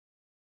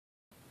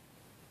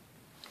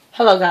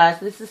Hello guys,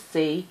 this is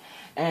C,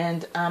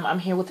 and I'm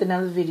here with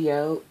another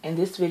video, and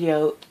this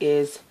video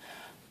is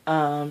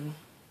a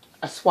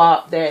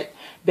swap that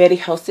Betty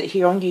hosted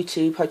here on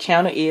YouTube. Her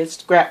channel is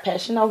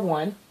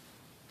Scrappassion0,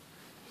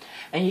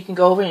 and you can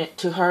go over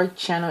to her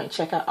channel and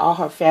check out all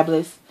her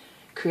fabulous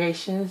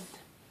creations.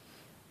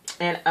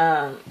 And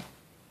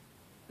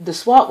the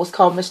swap was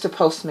called Mr.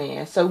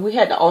 Postman, so we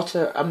had to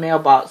alter a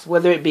mailbox,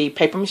 whether it be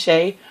paper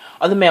mache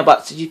or the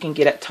mailbox that you can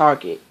get at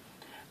Target.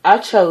 I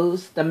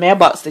chose the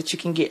mailbox that you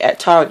can get at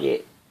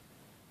Target,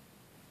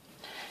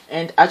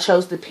 and I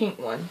chose the pink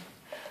one.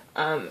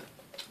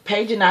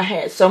 Paige and I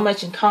had so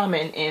much in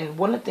common, and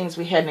one of the things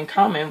we had in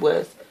common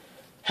was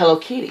Hello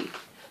Kitty.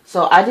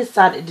 So I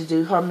decided to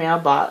do her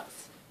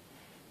mailbox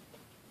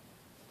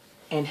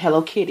in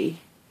Hello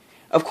Kitty.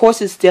 Of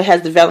course, it still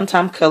has the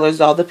Valentine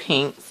colors, all the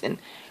pinks and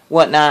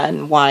whatnot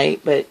and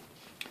white, but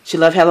she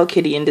loved Hello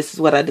Kitty, and this is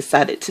what I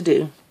decided to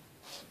do.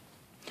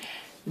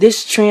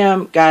 This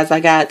trim, guys, I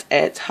got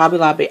at Hobby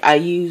Lobby. I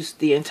used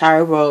the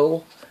entire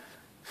roll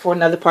for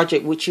another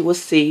project, which you will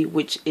see,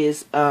 which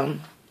is that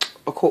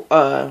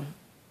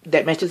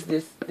matches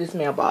this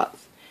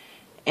mailbox.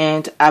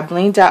 And I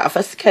blinged out. I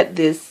first cut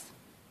this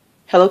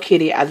Hello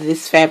Kitty out of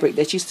this fabric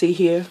that you see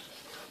here.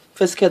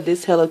 First cut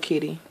this Hello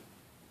Kitty,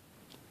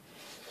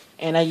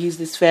 and I used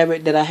this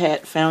fabric that I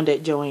had found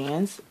at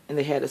Joann's, and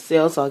they had a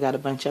sale, so I got a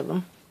bunch of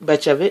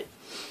it.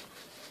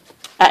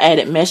 I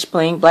added mesh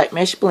bling, black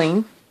mesh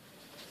bling,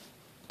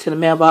 to the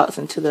mailbox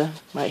and to the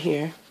right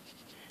here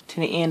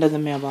to the end of the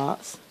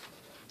mailbox,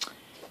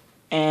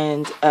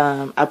 and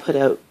I put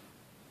a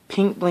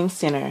pink bling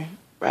center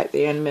right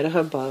there in the middle of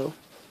her bow,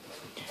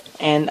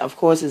 and of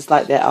course it's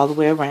like that all the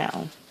way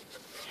around.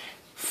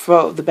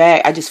 For the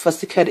back, I just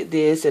fussy cutted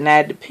this and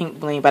added the pink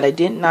bling, but I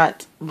did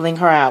not bling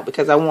her out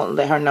because I want to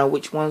let her know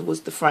which one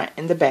was the front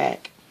and the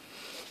back.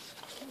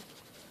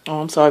 Oh,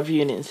 I'm sorry if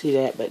you didn't see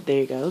that, but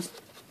there it goes.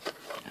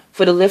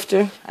 For the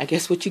lifter, I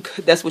guess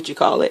that's what you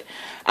call it.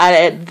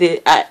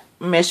 I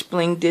mesh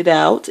blinged it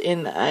out,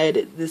 and I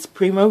added this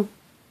Primo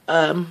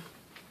flower.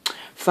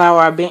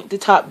 I bent the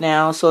top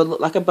down so it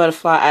looked like a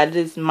butterfly. I added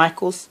this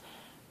Michael's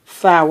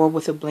flower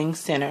with a bling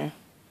center.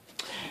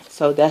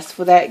 So that's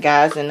for that,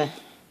 guys. And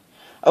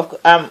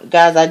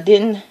guys, I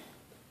didn't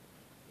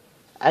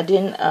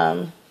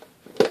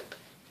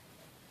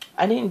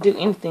do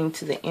anything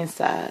to the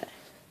inside.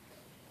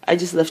 I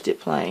just left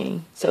it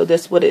plain. So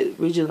that's what the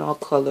original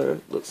color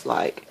looks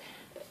like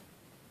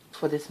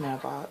for this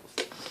mailbox.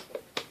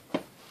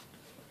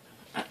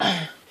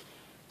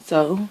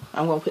 So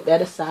I'm gonna put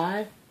that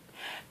aside.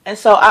 And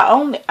so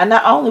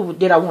not only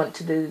did I want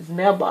to do this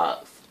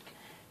mailbox,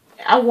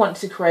 I want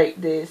to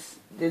create this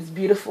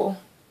beautiful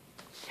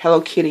Hello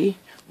Kitty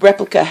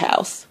replica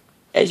house,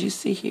 as you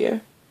see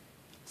here.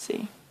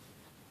 See,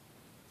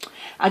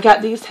 I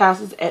got these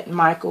houses at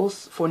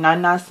Michael's for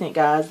 99¢,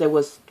 guys. There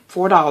was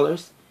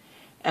 $4.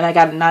 And I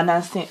got a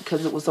 99¢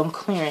 because it was on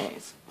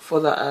clearance for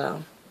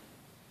the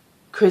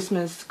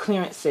Christmas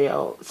clearance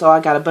sale. So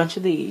I got a bunch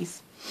of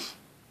these.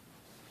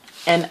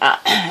 And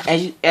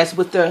as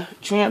with the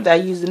trim that I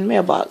used in the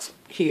mailbox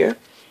here,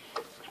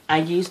 I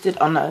used it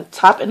on the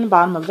top and the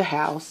bottom of the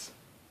house.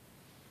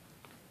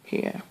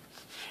 Here.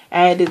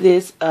 I added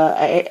this,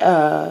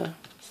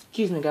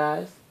 excuse me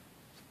guys,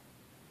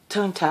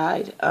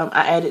 tongue-tied.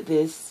 I added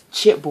this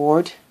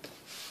chipboard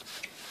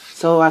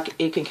so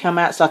it can come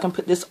out, so I can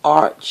put this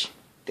arch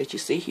that you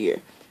see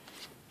here.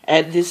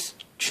 Add this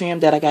trim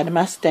that I got in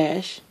my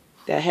stash,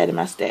 that I had in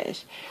my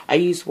stash. I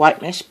used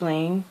white mesh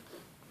bling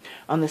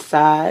on the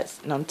sides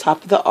and on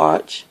top of the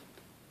arch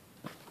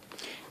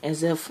and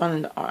the front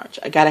of the arch.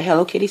 I got a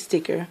Hello Kitty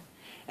sticker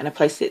and I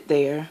placed it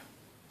there.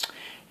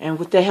 And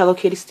with the Hello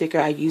Kitty sticker,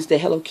 I used the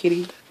Hello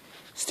Kitty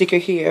sticker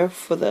here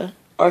for the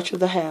arch of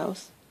the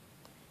house,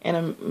 and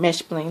I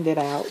mesh blinged it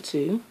out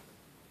too.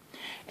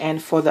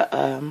 And for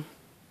the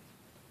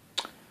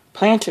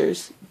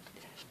planters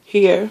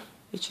here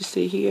that you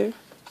see here,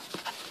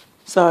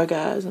 sorry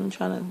guys, I'm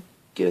trying to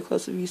get a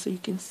closer view so you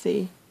can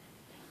see.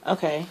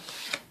 Okay,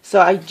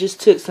 so I just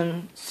took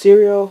some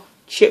cereal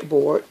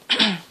chipboard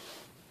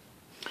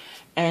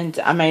and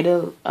I made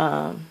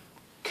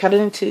cut it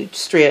into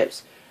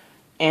strips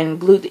and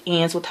glued the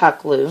ends with hot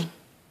glue.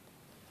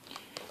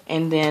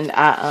 And then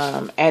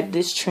I add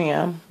this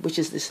trim, which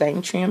is the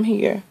same trim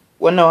here.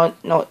 Well,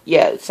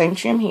 yeah, same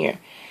trim here.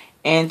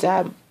 And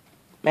I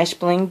mesh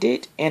blinged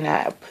it, and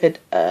I put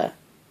a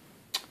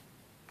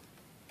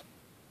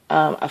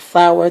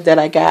flower that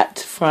I got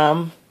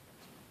from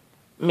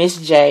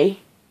Miss J,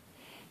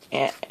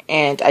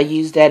 and I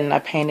used that, and I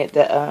painted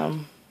the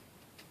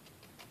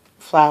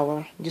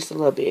flower just a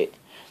little bit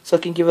so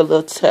it can give it a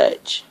little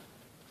touch.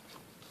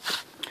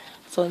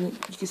 So you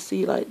can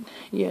see, like,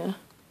 yeah.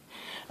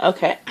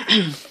 Okay.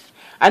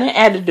 I didn't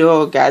add the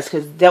door, guys,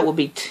 because that would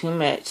be too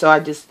much. So I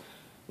just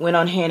went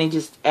on ahead and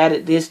just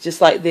added this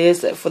just like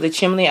this for the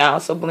chimney. I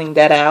also blinged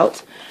that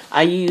out.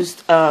 I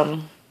used,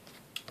 I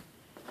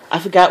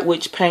forgot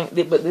which paint,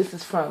 but this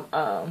is from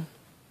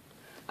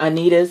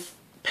Anita's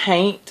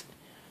paint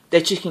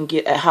that you can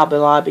get at Hobby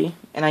Lobby.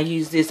 And I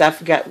used this. I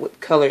forgot what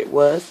color it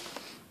was.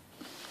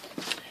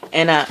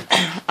 And I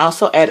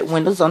also added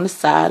windows on the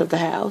side of the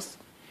house,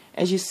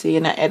 as you see.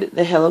 And I added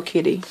the Hello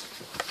Kitty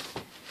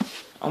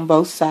on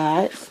both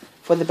sides.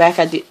 For the back,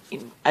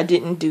 I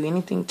didn't do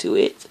anything to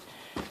it.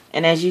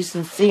 And as you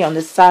can see on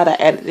this side, I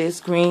added this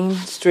green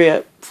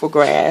strip for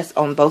grass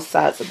on both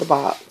sides of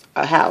the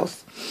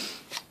house.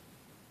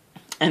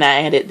 And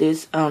I added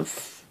this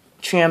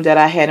trim that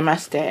I had in my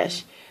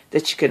stash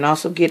that you can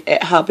also get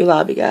at Hobby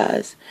Lobby,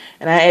 guys.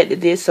 And I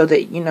added this so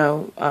that, you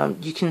know,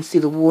 you can see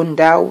the wooden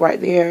dowel right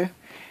there.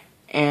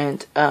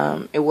 And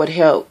it would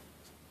help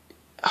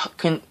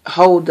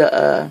hold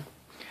the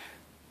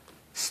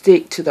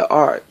stick to the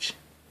arch.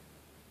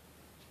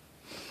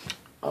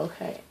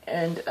 Okay,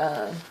 and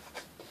I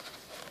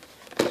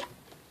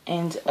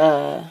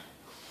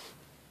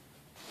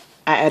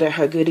added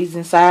her goodies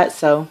inside.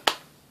 So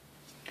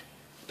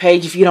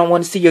Paige, if you don't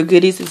want to see your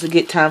goodies, it's a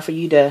good time for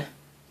you to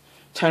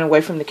turn away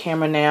from the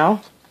camera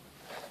now.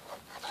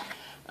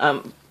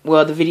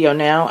 Well, the video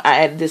now.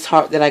 I added this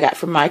heart that I got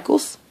from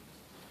Michael's.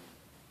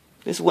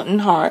 This wooden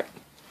heart.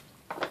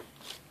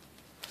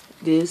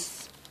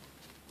 This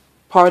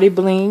party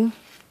bling.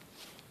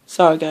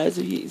 Sorry guys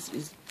if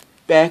it's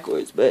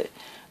backwards, but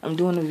I'm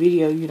doing a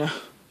video, you know.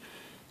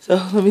 So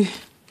let me,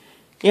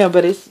 yeah,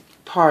 but it's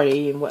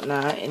party and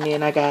whatnot. And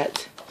then I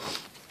got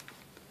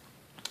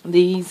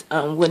these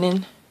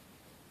wooden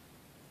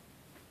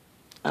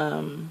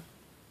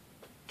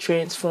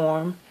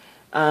transform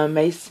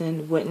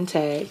mason wooden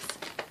tags.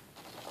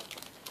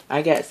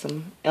 I got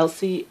some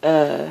Elsie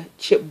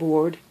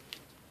chipboard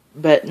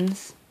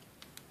buttons.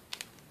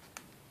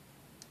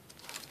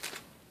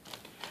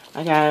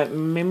 I got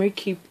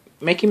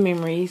making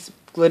memories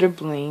glitter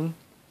bling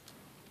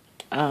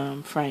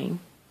frame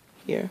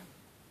here.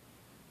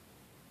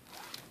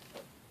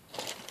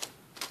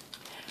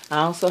 I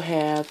also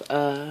have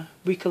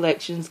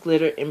Recollections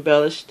glitter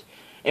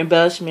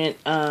embellishment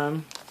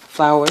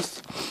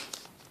flowers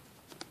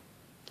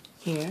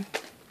here.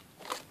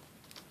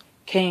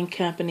 K &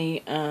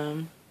 Company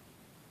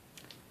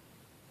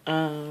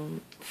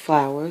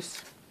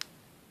flowers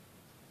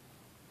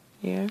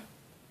here.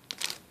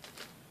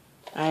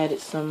 I added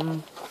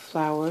some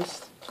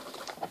flowers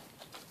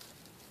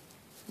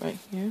right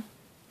here.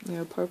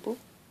 They're purple.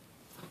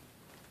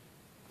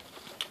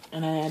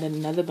 And I added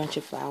another bunch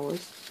of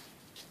flowers,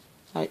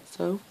 like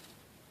so.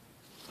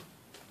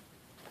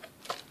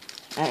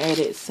 I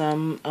added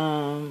some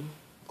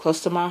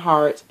close to my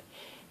heart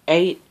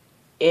 8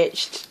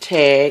 etched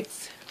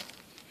tags.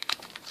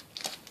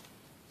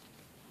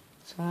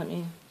 So let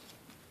me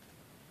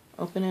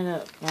open it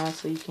up now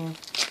so you can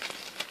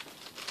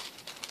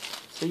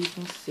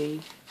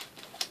see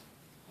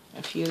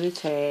a few of the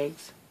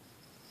tags.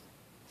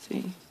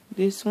 See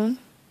this one?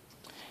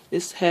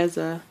 This has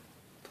a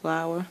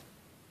flower.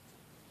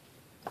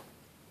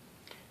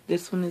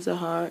 This one is a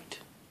heart.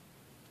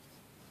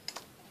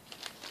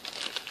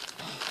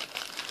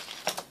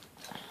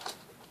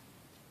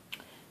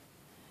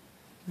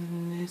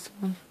 And this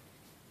one.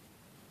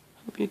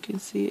 Hope you can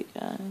see it,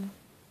 guys.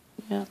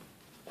 Yep.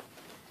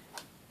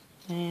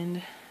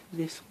 And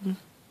this one.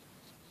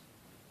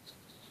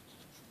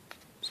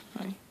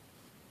 Sorry.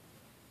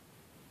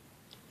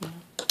 Yeah.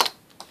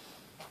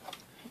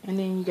 And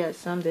then you got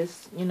some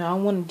that's, you know, I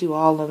want to do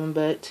all of them,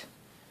 but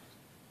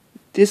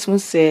this one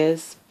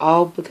says,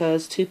 all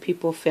because 2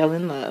 people fell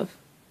in love.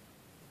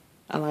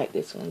 I like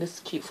this one. This is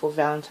cute for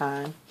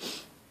Valentine.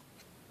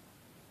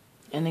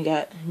 And they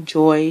got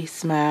joy,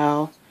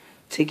 smile,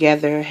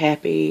 together,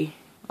 happy,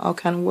 all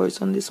kind of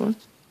words on this one.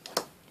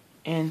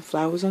 And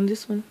flowers on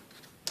this one.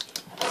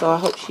 So I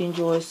hope she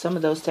enjoys some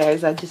of those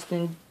tags. I just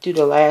didn't do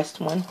the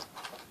last one.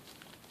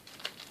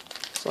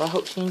 So I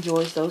hope she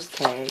enjoys those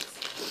tags.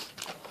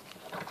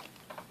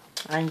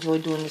 I enjoy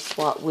doing the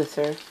swap with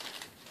her.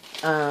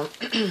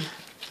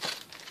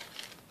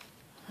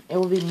 It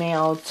will be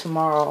mailed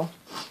tomorrow.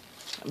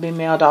 It'll be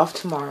mailed off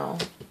tomorrow.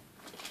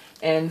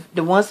 And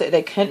the ones that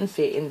they couldn't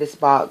fit in this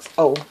box.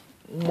 Oh,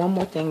 one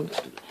more thing.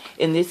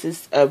 And this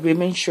is a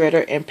ribbon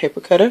shredder and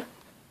paper cutter.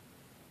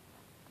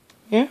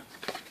 Yeah.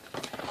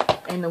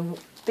 And the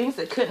things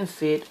that couldn't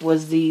fit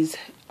was these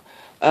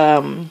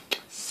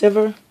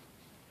silver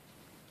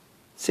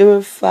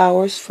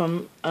flowers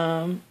from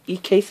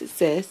EK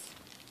Success.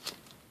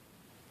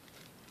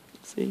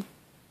 See?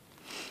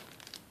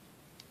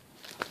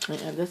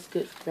 Yeah, that's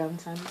good for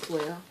Valentine's as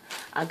well.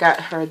 I got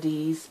her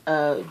these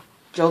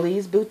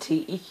Jolie's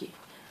Boutique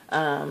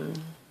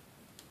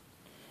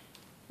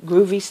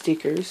groovy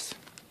stickers.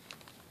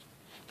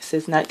 It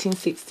says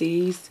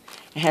 1960s.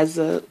 It has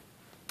the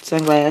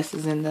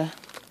sunglasses and the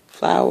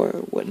flower,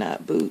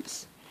 whatnot,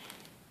 boots,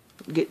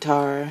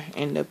 guitar,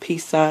 and the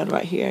peace sign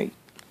right here.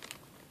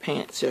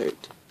 Pants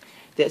shirt.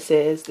 That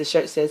says, the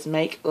shirt says,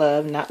 "Make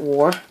love, not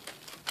war."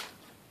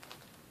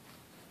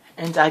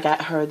 And I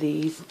got her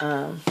these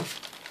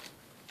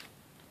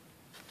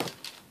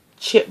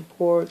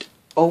chipboard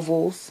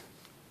ovals,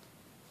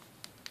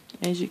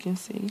 as you can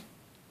see.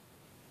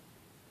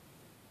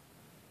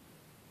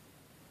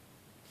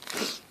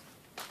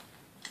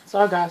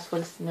 Sorry guys for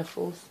the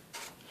sniffles.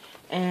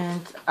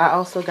 And I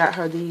also got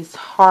her these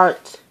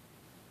heart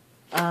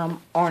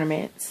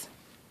ornaments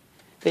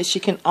that she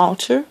can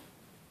alter.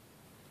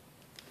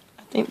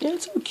 I think they're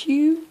so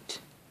cute.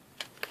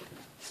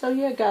 So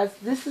yeah guys,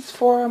 this is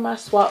for my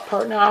swap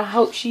partner. I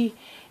hope she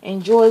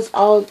enjoys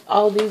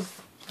all these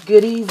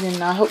goodies,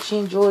 and I hope she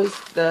enjoys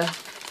the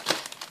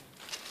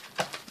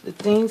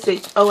things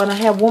that, oh, and I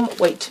have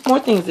two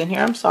more things in here.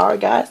 I'm sorry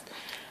guys.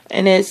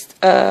 And it's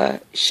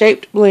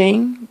shaped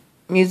bling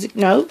music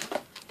note,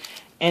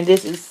 and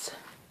this is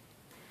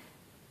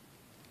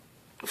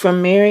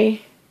from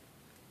Mary,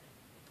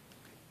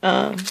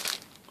 and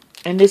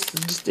this is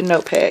just a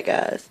notepad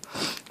guys.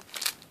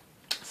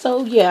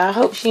 So yeah, I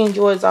hope she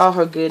enjoys all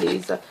her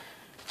goodies.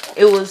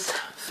 It was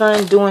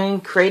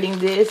fun creating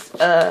this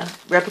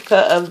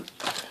replica of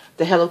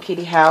the Hello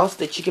Kitty house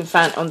that you can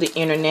find on the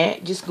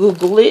internet. Just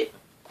Google it.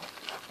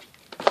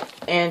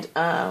 And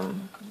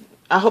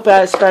I hope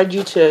I inspired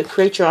you to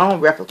create your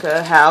own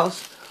replica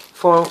house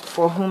for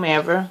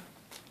whomever.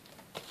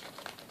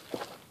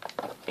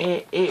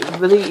 It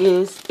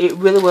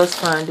really was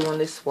fun doing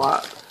this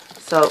swap.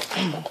 So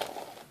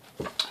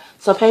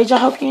Paige, I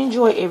hope you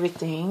enjoy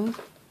everything.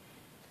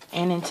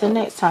 And until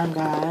next time,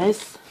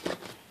 guys,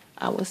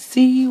 I will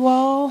see you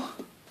all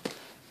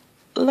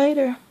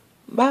later.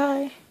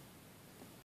 Bye.